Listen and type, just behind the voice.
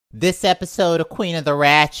This episode of Queen of the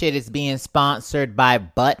Ratchet is being sponsored by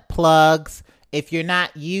butt plugs. If you're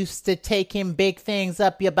not used to taking big things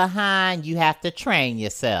up your behind, you have to train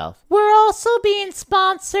yourself. We're also being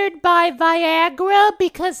sponsored by Viagra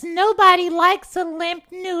because nobody likes a limp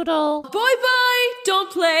noodle. Boy,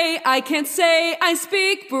 don't play, I can't say I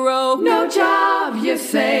speak, bro. No job, you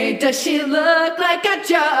say, does she look like a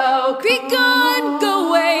joke? Be gone, go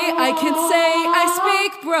away, I can't say I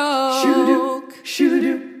speak, bro.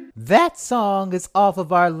 Shoo-doo. That song is off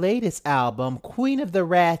of our latest album, Queen of the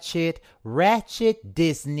Ratchet, Ratchet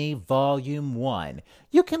Disney Volume 1.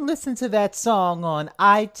 You can listen to that song on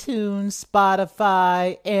iTunes,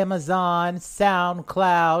 Spotify, Amazon,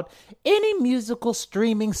 SoundCloud, any musical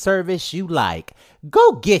streaming service you like.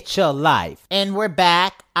 Go get your life. And we're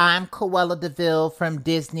back. I'm Cruella DeVille from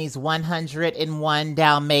Disney's 101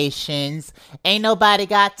 Dalmatians. Ain't nobody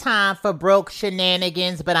got time for broke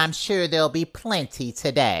shenanigans, but I'm sure there'll be plenty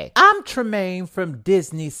today. I'm Tremaine from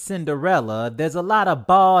Disney's Cinderella. There's a lot of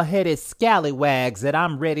bald-headed scallywags that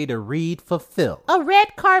I'm ready to read for Phil. A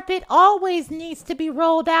red carpet always needs to be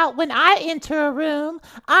rolled out when I enter a room.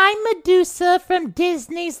 I'm Medusa from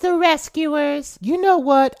Disney's The Rescuers. You know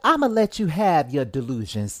what? I'ma let you have your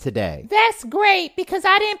delusions today. That's great, because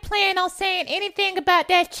I didn't plan on saying anything about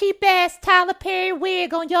that cheap-ass Tyler Perry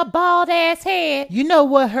wig on your bald-ass head. You know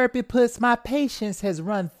what, Herpy Puss? My patience has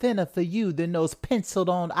run thinner for you than those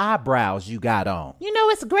penciled-on eyebrows you got on. You know,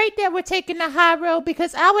 it's great that we're taking the high road,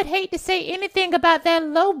 because I would hate to say anything about that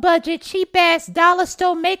low-budget, cheap-ass dollar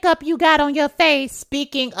store makeup you got on your face.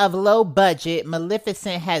 Speaking of low budget,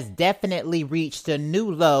 Maleficent has definitely reached a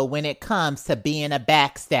new low when it comes to being a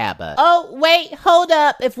backstabber. Oh, wait, hold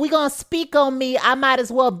up. If we gonna speak on me, I might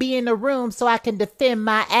as well be in the room so I can defend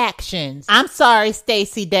my actions. I'm sorry,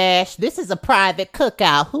 Stacey Dash. This is a private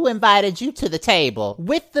cookout. Who invited you to the table?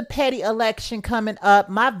 With the petty election coming up,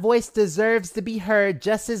 my voice deserves to be heard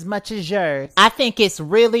just as much as yours. I think it's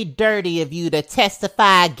really dirty of you to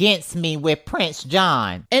testify against me with Prince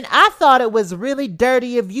Jon. And I thought it was really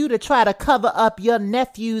dirty of you to try to cover up your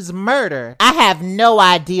nephew's murder. I have no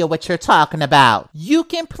idea what you're talking about. You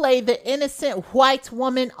can play the innocent white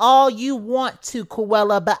woman all you want to,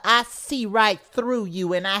 Cruella, but I see right through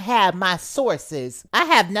you and I have my sources. I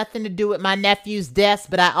have nothing to do with my nephew's deaths,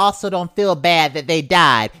 but I also don't feel bad that they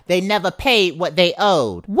died. They never paid what they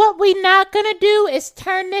owed. What we not gonna do is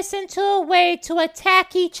turn this into a way to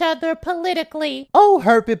attack each other politically. Oh,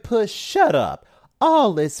 Herpy Puss, shut up.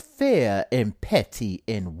 All is fair and petty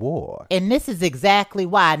in war. And this is exactly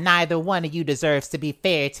why neither one of you deserves to be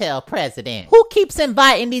fairy tale president. Who keeps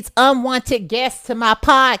inviting these unwanted guests to my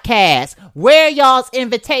podcast? Where are y'all's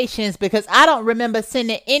invitations? Because I don't remember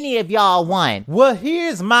sending any of y'all one. Well,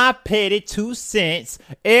 here's my petty 2 cents.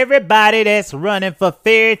 Everybody that's running for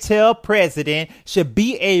fairy tale president should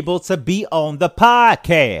be able to be on the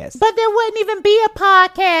podcast. But there wouldn't even be a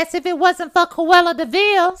podcast if it wasn't for Cruella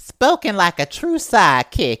DeVille. Spoken like a true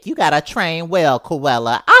sidekick. You gotta train well,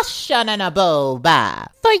 Cruella. Bye.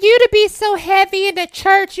 For you to be so heavy in the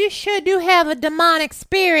church, you sure do have a demonic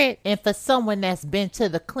spirit. And for someone that's been to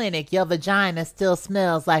the clinic, your vagina still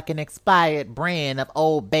smells like an expired brand of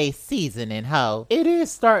Old Bay seasoning, ho. It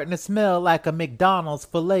is starting to smell like a McDonald's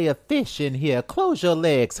fillet of fish in here. Close your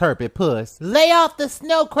legs, Herpy Puss. Lay off the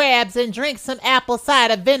snow crabs and drink some apple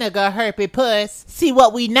cider vinegar, Herpy Puss. See,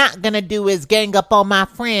 what we not gonna do is gang up on my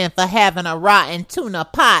friend for having a rotten tuna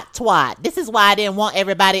pot twat. This is why I didn't want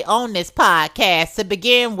everybody on this podcast to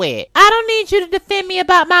begin with. I don't need you to defend me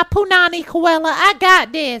about my punani, Cruella. I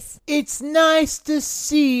got this. It's nice to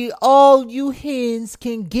see all you hens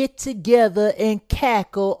can get together and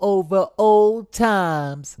cackle over old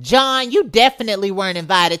times. John, you definitely weren't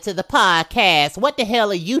invited to the podcast. What the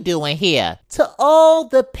hell are you doing here? To all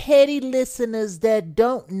the petty listeners that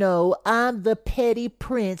don't know, I'm the petty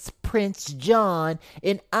prince, Prince Jon,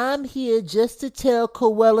 and I'm here just to tell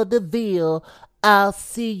Cruella DeVille, I'll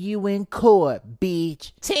see you in court,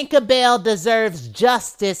 bitch. Tinkerbell deserves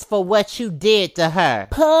justice for what you did to her.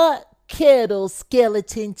 Pot kettle,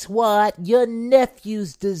 skeleton twat, your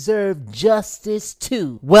nephews deserve justice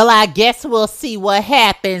too. Well, I guess we'll see what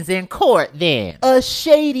happens in court then. A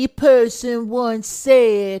shady person once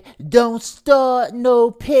said, don't start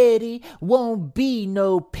no petty, won't be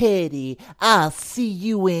no petty. I'll see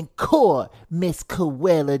you in court, Miss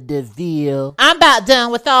Cruella DeVille. I'm about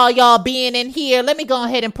done with all y'all being in here. Let me go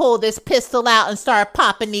ahead and pull this pistol out and start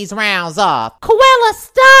popping these rounds off. Cruella,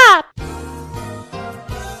 stop!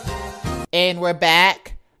 And we're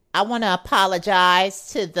back. I want to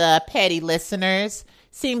apologize to the petty listeners.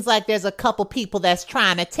 Seems like there's a couple people that's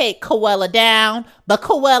trying to take Cruella down, but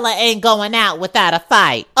Cruella ain't going out without a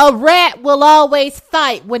fight. A rat will always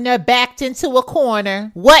fight when they're backed into a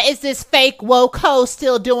corner. What is this fake woke host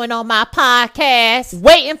still doing on my podcast?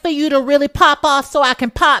 Waiting for you to really pop off so I can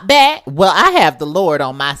pop back? Well, I have the Lord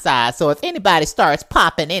on my side, so if anybody starts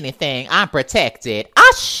popping anything, I'm protected.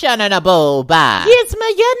 I shunna a bull by.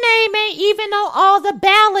 Yisma, your name ain't even on all the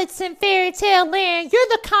ballots in Fairy Tale Land. You're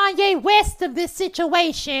the Kanye West of this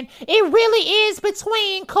situation. It really is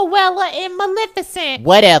between Cruella and Maleficent.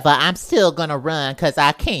 Whatever, I'm still gonna run cause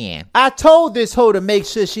I can. I told this hoe to make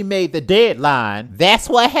sure she made the deadline. That's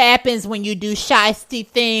what happens when you do shiesty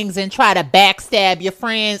things and try to backstab your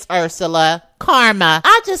friends, Ursula. Karma.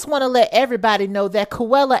 I just want to let everybody know that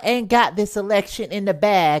Cruella ain't got this election in the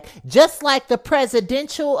bag. Just like the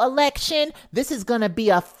presidential election, this is gonna be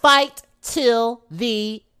a fight till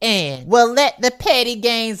the end. Well, let the petty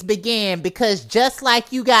games begin, because just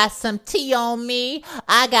like you got some tea on me,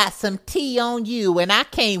 I got some tea on you, and I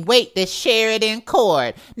can't wait to share it in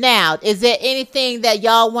court. Now, is there anything that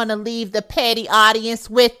y'all want to leave the petty audience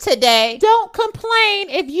with today? Don't complain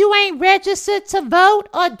if you ain't registered to vote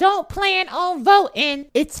or don't plan on voting.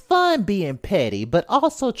 It's fun being petty, but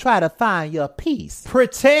also try to find your peace.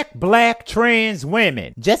 Protect black trans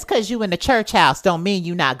women. Just cause you in the church house don't mean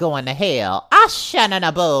you not going to hell. I shunna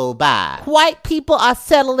a bull by. White people are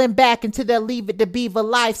settling back into their Leave It to Beaver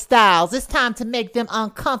lifestyles. It's time to make them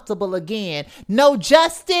uncomfortable again. No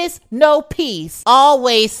justice, no peace.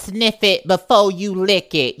 Always sniff it before you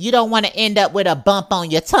lick it. You don't want to end up with a bump on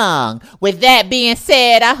your tongue. With that being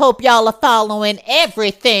said, I hope y'all are following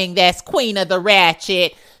everything that's Queen of the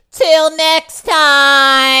Ratchet. Till next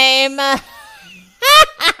time.